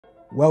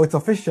Well, it's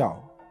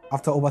official.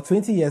 After over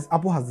 20 years,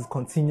 Apple has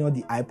discontinued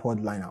the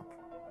iPod lineup.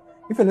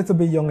 If you're a little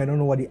bit young and don't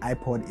know what the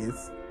iPod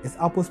is, it's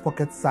Apple's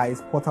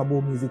pocket-sized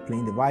portable music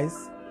playing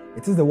device.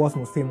 It is the world's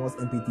most famous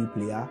MP3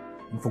 player,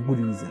 and for good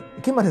reason.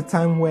 It came at a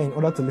time where in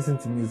order to listen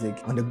to music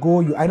on the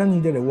go, you either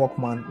needed a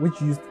Walkman, which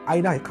used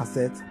either a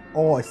cassette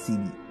or a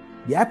CD.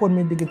 The iPod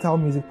made digital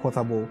music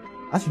portable,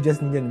 as you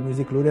just needed the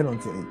music loaded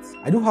onto it.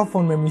 I do have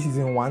fond memories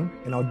using one,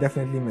 and I'll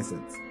definitely miss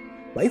it.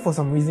 But if for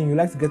some reason you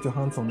like to get your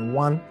hands on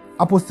one,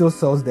 Apple still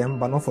sells them,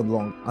 but not for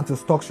long, until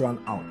stocks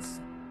run out.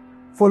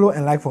 Follow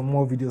and like for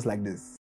more videos like this.